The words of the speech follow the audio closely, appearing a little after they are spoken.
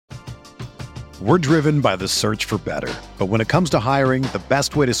We're driven by the search for better. But when it comes to hiring, the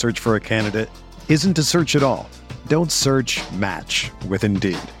best way to search for a candidate isn't to search at all. Don't search, match with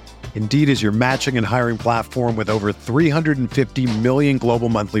Indeed. Indeed is your matching and hiring platform with over 350 million global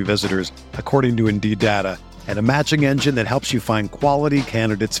monthly visitors, according to Indeed data, and a matching engine that helps you find quality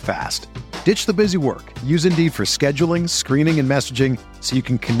candidates fast. Ditch the busy work. Use Indeed for scheduling, screening, and messaging so you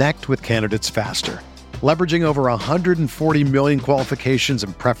can connect with candidates faster. Leveraging over 140 million qualifications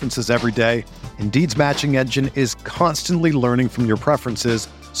and preferences every day, Indeed's matching engine is constantly learning from your preferences,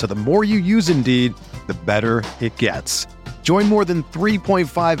 so the more you use Indeed, the better it gets. Join more than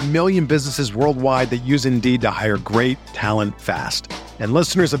 3.5 million businesses worldwide that use Indeed to hire great talent fast. And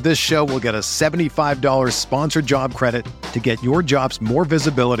listeners of this show will get a $75 sponsored job credit to get your jobs more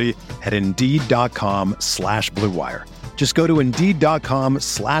visibility at Indeed.com/Blue Wire. Just go to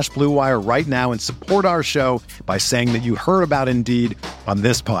Indeed.com/Blue Wire right now and support our show by saying that you heard about Indeed on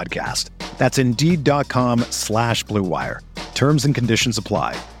this podcast. That's Indeed.com/Blue Wire. Terms and conditions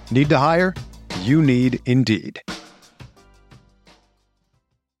apply. Need to hire? You need Indeed.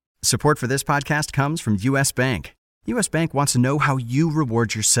 Support for this podcast comes from U.S. Bank. U.S. Bank wants to know how you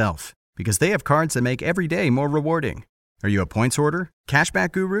reward yourself because they have cards that make every day more rewarding. Are you a points hoarder,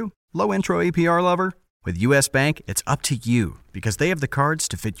 cashback guru, low intro APR lover? With U.S. Bank, it's up to you because they have the cards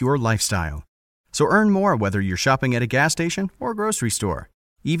to fit your lifestyle. So earn more whether you're shopping at a gas station or a grocery store,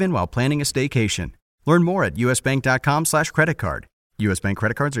 even while planning a staycation. Learn more at usbank.com/credit card. U.S. Bank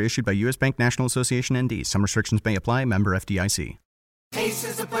credit cards are issued by U.S. Bank National Association ND. Some restrictions may apply. Member FDIC. Ace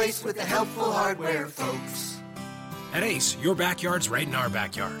is a place with the helpful hardware, folks. At Ace, your backyard's right in our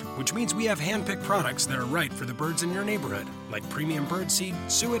backyard, which means we have hand-picked products that are right for the birds in your neighborhood, like premium bird seed,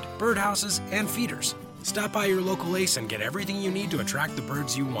 suet, birdhouses, and feeders. Stop by your local Ace and get everything you need to attract the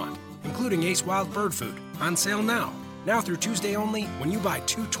birds you want, including Ace Wild Bird Food, on sale now. Now through Tuesday only, when you buy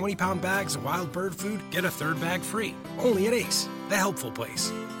 2 20-pound bags of wild bird food, get a third bag free. Only at Ace, the helpful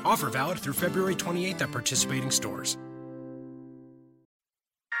place. Offer valid through February 28th at participating stores.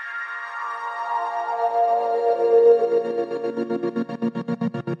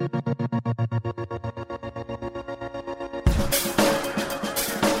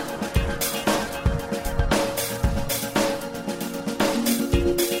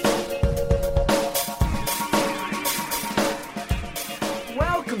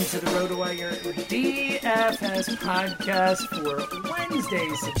 Welcome to the RotoWire DFS podcast for Wednesday,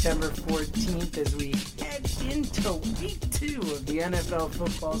 September 14th, as we head into week 2 of the NFL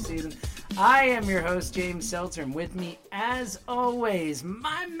football season. I am your host, James Seltzer, and with me, as always,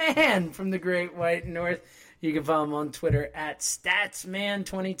 my man from the Great White North. You can follow him on Twitter at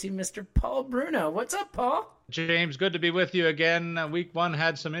StatsMan22, Mr. Paul Bruno. What's up, Paul? James, good to be with you again. Week 1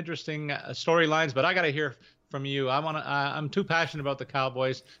 had some interesting storylines, but I got to hear from you. I'm too passionate about the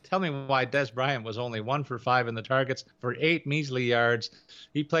Cowboys. Tell me why Dez Bryant was only 1 for 5 in the targets for 8 measly yards.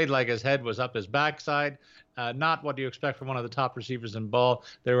 He played like his head was up his backside. Not what you expect from one of the top receivers in ball.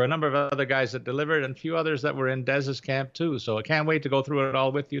 There were a number of other guys that delivered and a few others that were in Dez's camp too. So I can't wait to go through it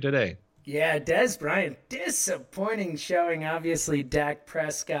all with you today. Yeah, Dez Bryant, disappointing showing. Obviously, Dak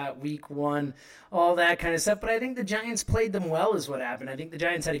Prescott, week 1, all that kind of stuff. But I think the Giants played them well is what happened. I think the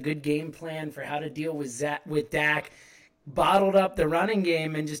Giants had a good game plan for how to deal with Dak. Bottled up the running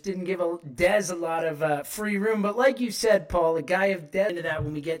game and just didn't give Dez a lot of free room. But like you said, Paul, a guy of Dez into that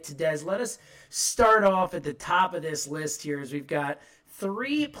when we get to Dez. Let us start off at the top of this list here as we've got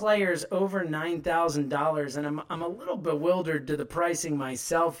 3 players over $9,000, and I'm a little bewildered to the pricing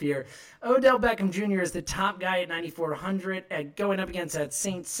myself here. Odell Beckham Jr. is the top guy at $9,400. Going up against that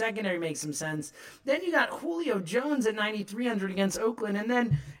Saints secondary makes some sense. Then you got Julio Jones at $9,300 against Oakland, and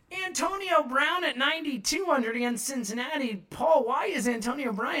then Antonio Brown at $9,200 against Cincinnati. Paul, why is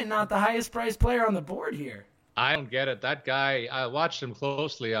Antonio Brown not the highest priced player on the board here? I don't get it. That guy, I watched him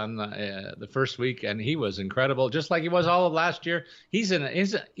closely on the first week, and he was incredible, just like he was all of last year. He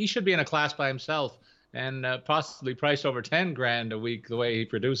should be in a class by himself and possibly priced over $10,000 a week the way he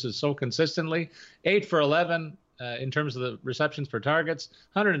produces so consistently. 8 for 11 in terms of the receptions per targets,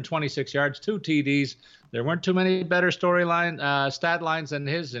 126 yards, 2 TDs. There weren't too many better stat lines than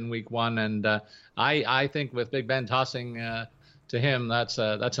his in week 1, and I think with Big Ben tossing to him, that's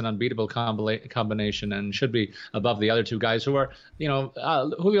an unbeatable combination and should be above the other 2 guys who are,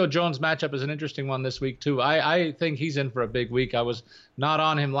 Julio Jones matchup is an interesting one this week too. I think he's in for a big week. I was not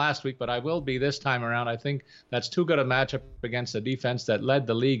on him last week, but I will be this time around. I think that's too good a matchup against a defense that led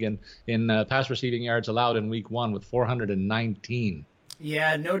the league in pass receiving yards allowed in week 1 with 419.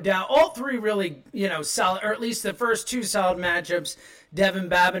 Yeah, no doubt. All 3 really, solid, or at least the first 2 solid matchups. Devin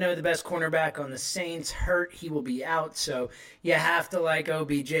Babineau, the best cornerback on the Saints, hurt. He will be out, so you have to like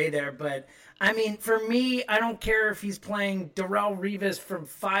OBJ there. But, I mean, for me, I don't care if he's playing Darrelle Revis from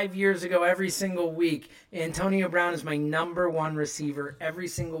 5 years ago every single week. Antonio Brown is my number one receiver every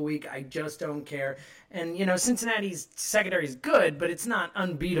single week. I just don't care. And, Cincinnati's secondary is good, but it's not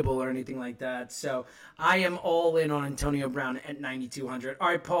unbeatable or anything like that. So I am all in on Antonio Brown at 9,200. All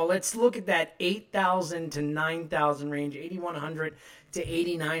right, Paul, let's look at that 8,000 to 9,000 range, 8,100 to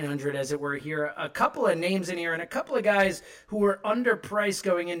 8,900 as it were here. A couple of names in here and a couple of guys who were underpriced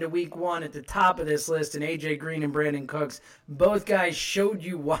going into week one at the top of this list, and AJ Green and Brandon Cooks. Both guys showed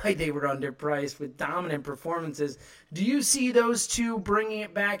you why they were underpriced with dominant performances. Do you see those two bringing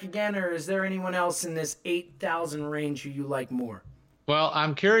it back again, or is there anyone else in this 8,000 range who you like more? Well,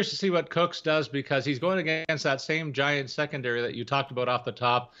 I'm curious to see what Cooks does because he's going against that same giant secondary that you talked about off the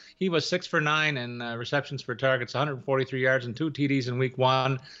top. He was 6 for 9 in receptions for targets, 143 yards and 2 TDs in week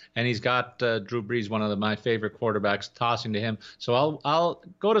one. And he's got Drew Brees, one of my favorite quarterbacks, tossing to him. So I'll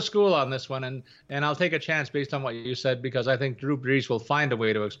go to school on this one and I'll take a chance based on what you said because I think Drew Brees will find a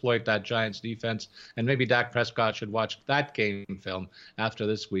way to exploit that Giants defense. And maybe Dak Prescott should watch that game film after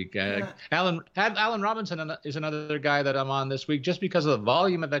this week. Allen Robinson is another guy that I'm on this week just because of the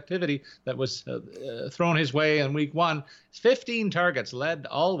volume of activity that was thrown his way in week one. 15 targets, led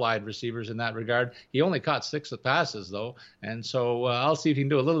all wide receivers in that regard. He only caught 6 passes, though. And so I'll see if he can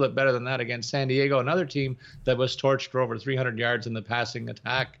do a little bit better than that against San Diego, another team that was torched for over 300 yards in the passing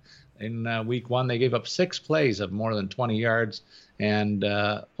attack. In week one, they gave up 6 plays of more than 20 yards and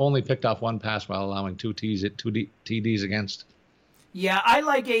only picked off 1 pass while allowing 2 TDs against. Yeah, I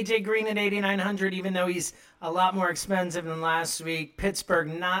like AJ Green at 8,900, even though he's a lot more expensive than last week.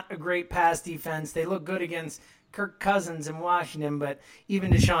 Pittsburgh, not a great pass defense. They look good against Kirk Cousins in Washington, but even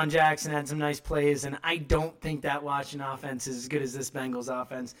Deshaun Jackson had some nice plays, and I don't think that Washington offense is as good as this Bengals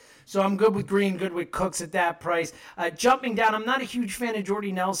offense. So I'm good with Green, good with Cooks at that price. Jumping down, I'm not a huge fan of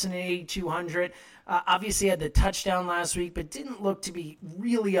Jordy Nelson at 8,200. Obviously had the touchdown last week, but didn't look to be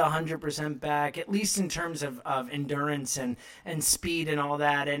really 100% back, at least in terms of endurance and speed and all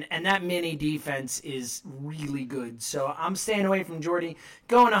that. And that mini defense is really good. So I'm staying away from Jordy,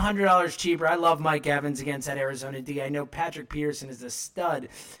 going $100 cheaper. I love Mike Evans against that Arizona D. I know Patrick Peterson is a stud,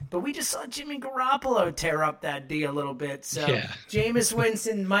 but we just saw Jimmy Garoppolo tear up that D a little bit. So yeah. Jameis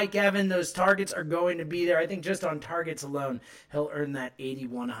Winston, Mike Evans, those targets are going to be there. I think just on targets alone, he'll earn that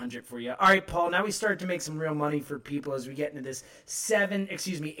 8,100 for you. All right, Paul, now we start to make some real money for people as we get into this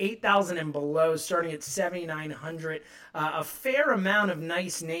 8,000 and below, starting at 7,900. A fair amount of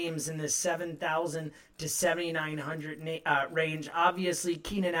nice names in this 7,000 to 7,900 range. Obviously,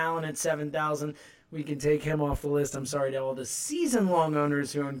 Keenan Allen at 7,000. We can take him off the list. I'm sorry to all the season-long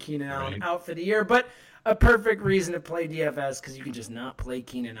owners who own Keenan Allen out for the year, but a perfect reason to play DFS because you can just not play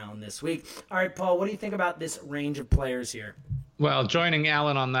Keenan Allen this week. All right, Paul, what do you think about this range of players here? Well, joining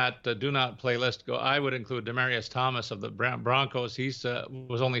Allen on that do not play list, I would include Demaryius Thomas of the Broncos. He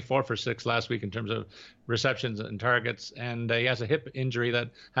was only 4 for 6 last week in terms of receptions and targets, and he has a hip injury that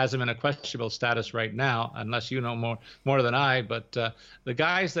has him in a questionable status right now, unless you know more than I. But the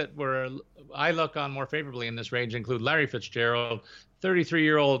guys that I look on more favorably in this range include Larry Fitzgerald.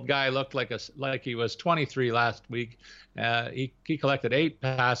 33-year-old guy looked like he was 23 last week. He collected 8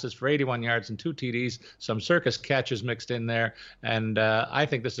 passes for 81 yards and 2 TDs, some circus catches mixed in there, and I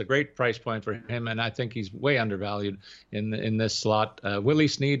think this is a great price point for him, and I think he's way undervalued in this slot. Willie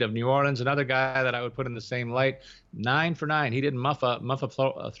Snead of New Orleans, another guy that I would put in the same light. 9 for 9. He didn't muff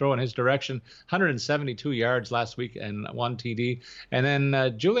a throw in his direction. 172 yards last week and 1 TD. And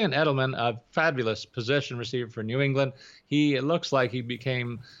then Julian Edelman, a fabulous possession receiver for New England. It looks like he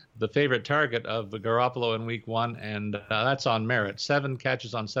became the favorite target of Garoppolo in week one, and that's on merit. 7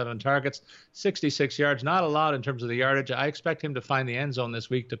 catches on 7 targets, 66 yards. Not a lot in terms of the yardage. I expect him to find the end zone this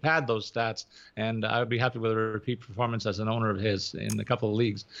week to pad those stats, and I would be happy with a repeat performance as an owner of his in a couple of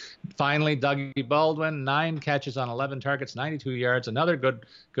leagues. Finally, Dougie Baldwin, 9 catches on 11 targets, 92 yards. Another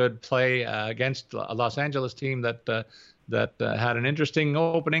good play against a Los Angeles team that had an interesting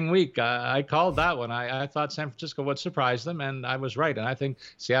opening week. I called that one. I thought San Francisco would surprise them, and I was right. And I think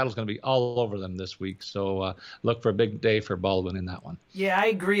Seattle's going to be all over them this week. So look for a big day for Baldwin in that one. Yeah, I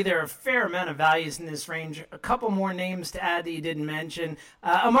agree. There are a fair amount of values in this range. A couple more names to add that you didn't mention.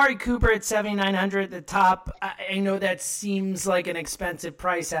 Amari Cooper at 7,900 at the top. I know that seems like an expensive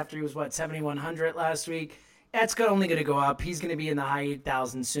price after he was, 7,100 last week. That's only going to go up. He's going to be in the high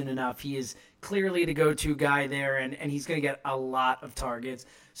 8,000s soon enough. He is clearly the go-to guy there, and he's going to get a lot of targets.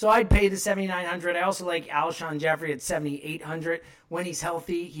 So I'd pay the 7,900. I also like Alshon Jeffrey at 7,800. When he's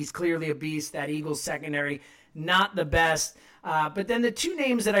healthy, he's clearly a beast. That Eagles secondary, not the best. But then the two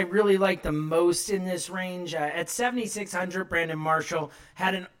names that I really like the most in this range, at 7,600, Brandon Marshall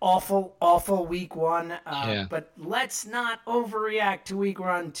had an awful, awful week one. But let's not overreact to week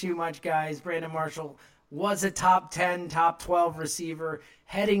one too much, guys. Brandon Marshall was a top 10, top 12 receiver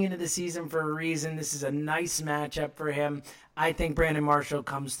heading into the season for a reason. This is a nice matchup for him. I think Brandon Marshall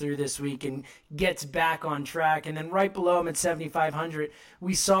comes through this week and gets back on track. And then right below him at 7,500,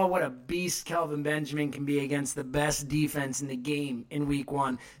 we saw what a beast Kelvin Benjamin can be against the best defense in the game in week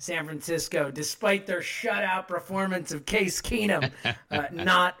one. San Francisco, despite their shutout performance of Case Keenum,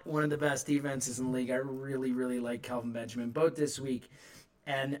 not one of the best defenses in the league. I really, really like Kelvin Benjamin, both this week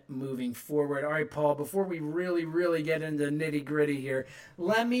and moving forward. All right, Paul, before we really, really get into nitty-gritty here,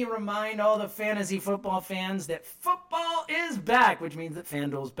 let me remind all the fantasy football fans that football is back, which means that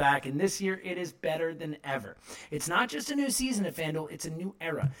FanDuel's back, and this year it is better than ever. It's not just a new season at FanDuel, it's a new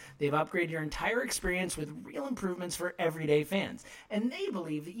era. They've upgraded your entire experience with real improvements for everyday fans, and they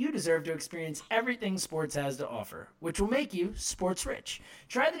believe that you deserve to experience everything sports has to offer, which will make you sports rich.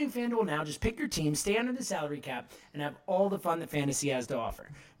 Try the new FanDuel now. Just pick your team, stay under the salary cap, and have all the fun that fantasy has to offer.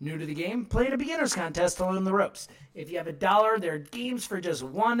 New to the game? Play in a beginner's contest to learn the ropes. If you have $1, there are games for just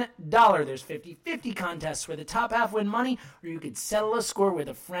 $1. There's 50-50 contests where the top half win money, or you could settle a score with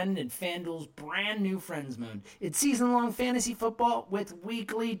a friend in FanDuel's brand new Friends Mode. It's season-long fantasy football with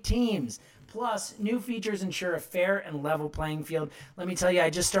weekly teams. Plus, new features ensure a fair and level playing field. Let me tell you, I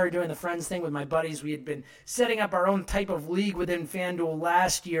just started doing the Friends thing with my buddies. We had been setting up our own type of league within FanDuel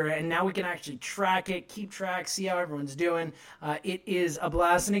last year, and now we can actually track it, keep track, see how everyone's doing. It is a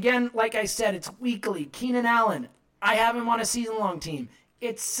blast. And again, like I said, it's weekly. Keenan Allen, I have him on a season-long team.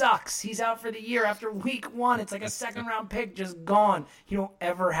 It sucks. He's out for the year after week one. It's like a second-round pick just gone. You don't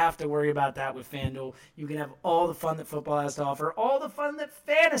ever have to worry about that with FanDuel. You can have all the fun that football has to offer, all the fun that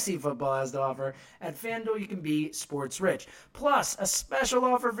fantasy football has to offer. At FanDuel, you can be sports rich. Plus, a special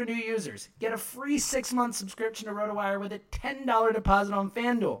offer for new users. Get a free 6-month subscription to RotoWire with a $10 deposit on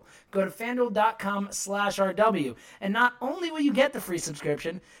FanDuel. Go to FanDuel.com/RW. And not only will you get the free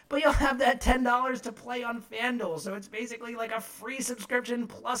subscription, but you'll have that $10 to play on FanDuel. So it's basically like a free subscription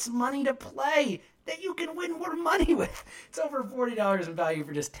plus money to play that you can win more money with. It's over $40 in value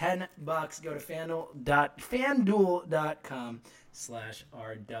for just $10. Go to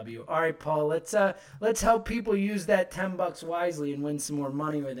FanDuel.com/RW. All right, Paul, let's help people use that $10 wisely and win some more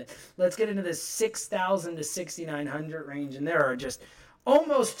money with it. Let's get into the 6,000 to 6,900 range, and there are just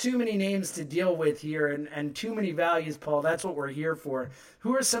almost too many names to deal with here and too many values, Paul. That's what we're here for.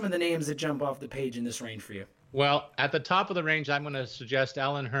 Who are some of the names that jump off the page in this range for you? Well, at the top of the range, I'm going to suggest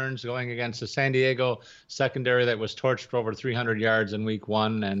Allen Hurns going against the San Diego secondary that was torched for over 300 yards in week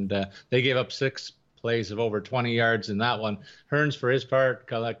one, and they gave up 6 plays of over 20 yards in that one. Hurns, for his part,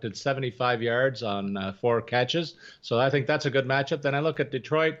 collected 75 yards on 4 catches, so I think that's a good matchup. Then I look at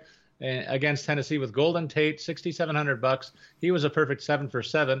Detroit against Tennessee with Golden Tate, $6,700. He was a perfect 7 for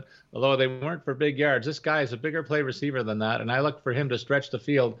 7, although they weren't for big yards. This guy is a bigger play receiver than that, and I look for him to stretch the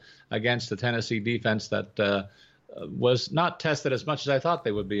field against the Tennessee defense that was not tested as much as I thought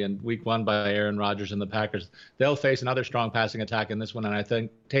they would be in week one by Aaron Rodgers and the Packers. They'll face another strong passing attack in this one, and I think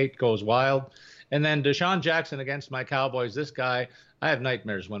Tate goes wild. And then Deshaun Jackson against my Cowboys. This guy, I have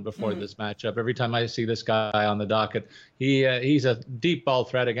nightmares before this matchup. Every time I see this guy on the docket, he's a deep ball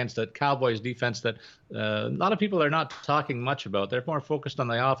threat against a Cowboys defense that a lot of people are not talking much about. They're more focused on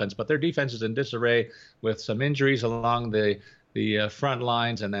the offense, but their defense is in disarray with some injuries along the front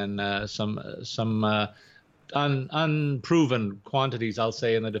lines, and then some unproven quantities, I'll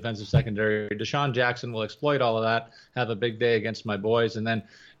say, in the defensive secondary. Deshaun Jackson will exploit all of that, have a big day against my boys, and then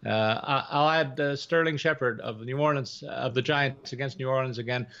I'll add Sterling Shepard of New Orleans, of the Giants against New Orleans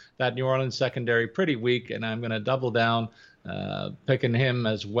again. That New Orleans secondary pretty weak, and I'm going to double down, picking him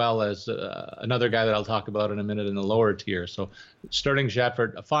as well as another guy that I'll talk about in a minute in the lower tier. So Sterling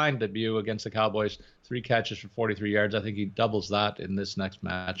Shepard, a fine debut against the Cowboys, 3 catches for 43 yards. I think he doubles that in this next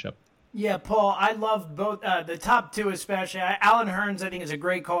matchup. Yeah, Paul, I love both the top two especially. Allen Hurns, I think, is a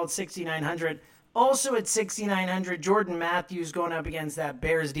great call at 6,900. Also at 6,900, Jordan Matthews going up against that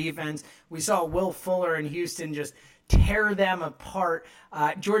Bears defense. We saw Will Fuller in Houston just tear them apart.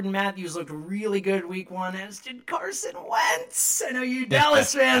 Jordan Matthews looked really good week one, as did Carson Wentz. I know you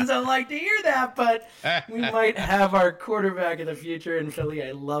Dallas fans don't like to hear that, but we might have our quarterback of the future in Philly.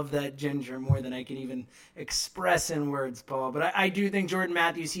 I love that ginger more than I can even express in words, Paul. But I do think Jordan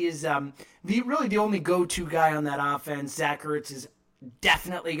Matthews, he is really the only go-to guy on that offense. Zach Ertz is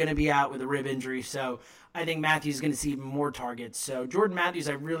definitely going to be out with a rib injury, so I think Matthews is going to see even more targets. So Jordan Matthews,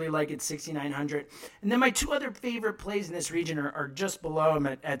 I really like at 6,900. And then my two other favorite plays in this region are just below him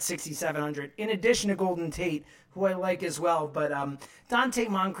at 6,700, in addition to Golden Tate, who I like as well. But Dante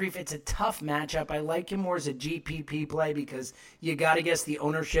Moncrief, it's a tough matchup. I like him more as a GPP play because you got to guess the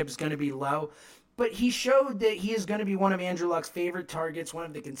ownership is going to be low. But he showed that he is going to be one of Andrew Luck's favorite targets, one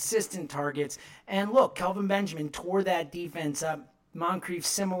of the consistent targets. And look, Kelvin Benjamin tore that defense up. Moncrief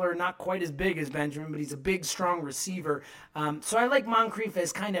similar, not quite as big as Benjamin, but he's a big, strong receiver. So I like Moncrief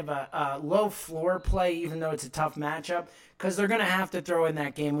as kind of a low floor play, even though it's a tough matchup, because they're going to have to throw in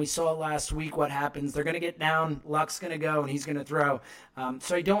that game. We saw last week what happens. They're going to get down, Luck's going to go, and he's going to throw.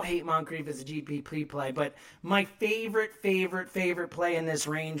 So I don't hate Moncrief as a GPP play, but my favorite play in this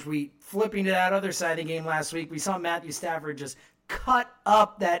range, we flipping to that other side of the game last week, we saw Matthew Stafford just cut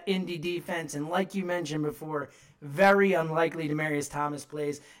up that Indy defense, and like you mentioned before, very unlikely Demaryius Thomas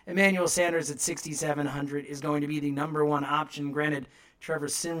plays. Emmanuel Sanders at 6,700 is going to be the number one option. Granted, Trevor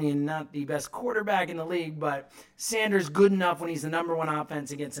Siemian, not the best quarterback in the league, but Sanders good enough when he's the number one offense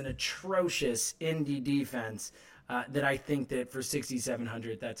against an atrocious Indy defense that I think that for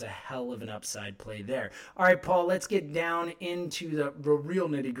 6,700, that's a hell of an upside play there. All right, Paul, let's get down into the real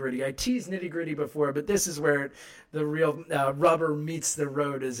nitty-gritty. I teased nitty-gritty before, but this is where the real rubber meets the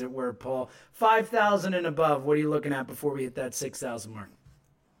road, as it were, Paul. 5,000 and above, what are you looking at before we hit that 6,000 mark?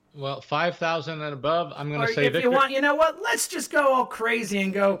 Well, 5,000 and above, I'm going to say if Victor. You want, you know what? Let's just go all crazy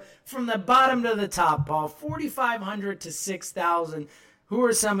and go from the bottom to the top, Paul. 4,500 to 6,000. Who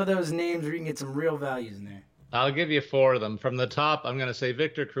are some of those names where you can get some real values in there? I'll give you four of them. From the top, I'm going to say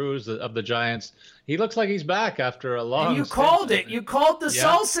Victor Cruz of the Giants. He looks like he's back after a long. And you called it. You called the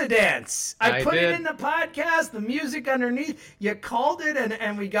salsa dance. I put it in the podcast, the music underneath. You called it,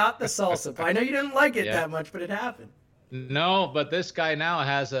 and we got the salsa. I know you didn't like it that much, but it happened. No, but this guy now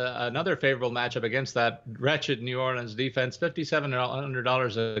has another favorable matchup against that wretched New Orleans defense.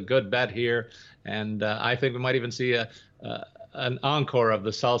 $5,700 a good bet here, and I think we might even see an encore of the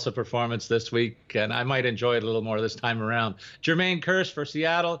salsa performance this week, and I might enjoy it a little more this time around. Jermaine Kearse for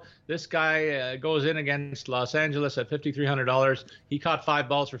Seattle. This guy goes in against Los Angeles at $5,300. He caught 5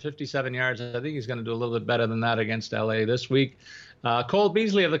 balls for 57 yards. I think he's going to do a little bit better than that against LA this week. Cole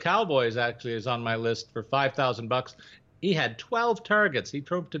Beasley of the Cowboys actually is on my list for $5,000. He had 12 targets. He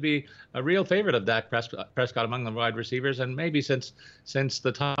proved to be a real favorite of Dak Prescott among the wide receivers. And maybe since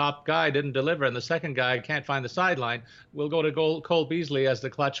the top guy didn't deliver and the second guy can't find the sideline, we'll go to Cole Beasley as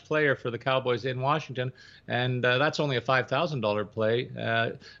the clutch player for the Cowboys in Washington. And that's only a $5,000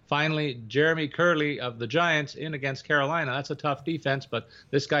 play. Finally, Jeremy Curley of the Giants in against Carolina. That's a tough defense, but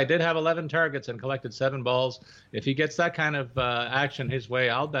this guy did have 11 targets and collected 7 balls. If he gets that kind of action his way,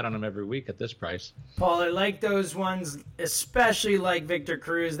 I'll bet on him every week at this price. Paul, I like those ones, especially like Victor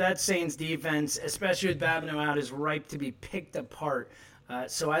Cruz. That Saints defense, especially with Babineau out, is ripe to be picked apart.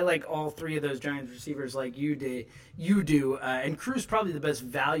 So I like all three of those Giants receivers like you do. And Cruz probably the best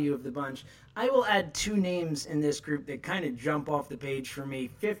value of the bunch. I will add 2 names in this group that kind of jump off the page for me.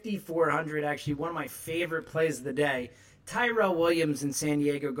 5,400, actually one of my favorite plays of the day. Tyrell Williams in San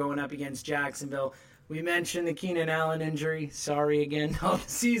Diego going up against Jacksonville. We mentioned the Keenan Allen injury. Sorry again, all the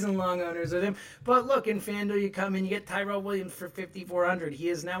season-long owners with him. But look, in FanDuel, you come in, you get Tyrell Williams for $5,400. He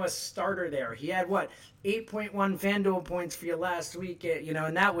is now a starter there. He had, 8.1 FanDuel points for you last week,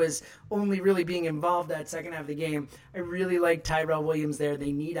 and that was only really being involved that second half of the game. I really like Tyrell Williams there.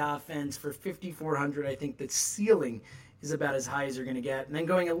 They need offense for $5,400. I think the ceiling is about as high as you're going to get. And then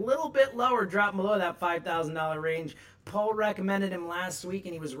going a little bit lower, drop below that $5,000 range, Paul recommended him last week,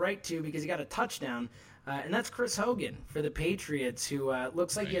 and he was right to because he got a touchdown. And that's Chris Hogan for the Patriots, who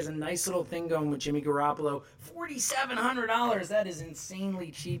looks like he has a nice little thing going with Jimmy Garoppolo. $4,700. That is insanely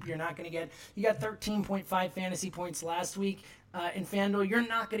cheap. You're not going to get – you got 13.5 fantasy points last week in FanDuel. You're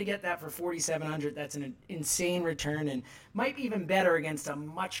not going to get that for $4,700. That's an insane return and might be even better against a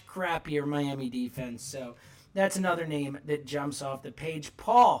much crappier Miami defense. So that's another name that jumps off the page.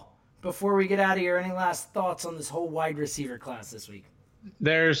 Paul, before we get out of here, any last thoughts on this whole wide receiver class this week?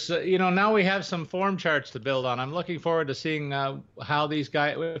 There's, now we have some form charts to build on. I'm looking forward to seeing how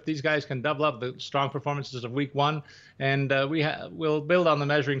if these guys can double up the strong performances of week 1, and we'll build on the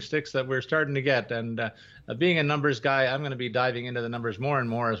measuring sticks that we're starting to get. And being a numbers guy, I'm going to be diving into the numbers more and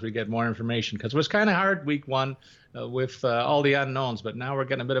more as we get more information, because it was kind of hard week 1 with all the unknowns, but now we're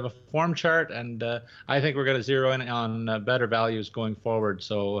getting a bit of a form chart, and I think we're going to zero in on better values going forward.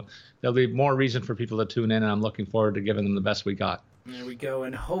 So there'll be more reason for people to tune in, and I'm looking forward to giving them the best we got. There we go.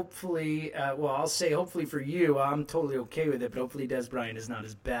 And hopefully, I'll say hopefully for you, I'm totally okay with it, but hopefully Des Bryant is not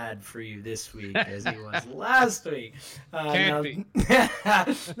as bad for you this week as he was last week. Can't be.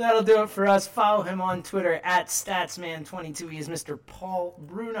 That'll do it for us. Follow him on Twitter at Statsman22. He is Mr. Paul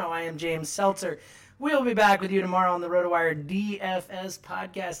Bruno. I am James Seltzer. We'll be back with you tomorrow on the RotoWire DFS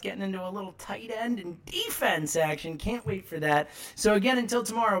podcast, getting into a little tight end and defense action. Can't wait for that. So again, until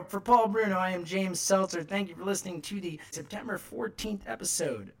tomorrow, for Paul Bruno, I am James Seltzer. Thank you for listening to the September 14th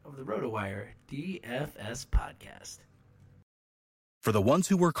episode of the RotoWire DFS podcast. For the ones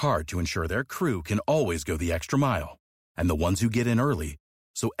who work hard to ensure their crew can always go the extra mile, and the ones who get in early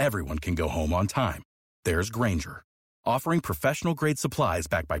so everyone can go home on time, there's Grainger, offering professional-grade supplies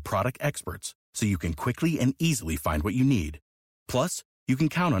backed by product experts, so you can quickly and easily find what you need. Plus, you can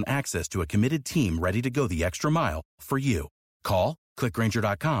count on access to a committed team ready to go the extra mile for you. Call, click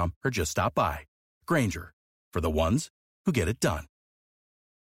Grainger.com, or just stop by. Grainger, for the ones who get it done.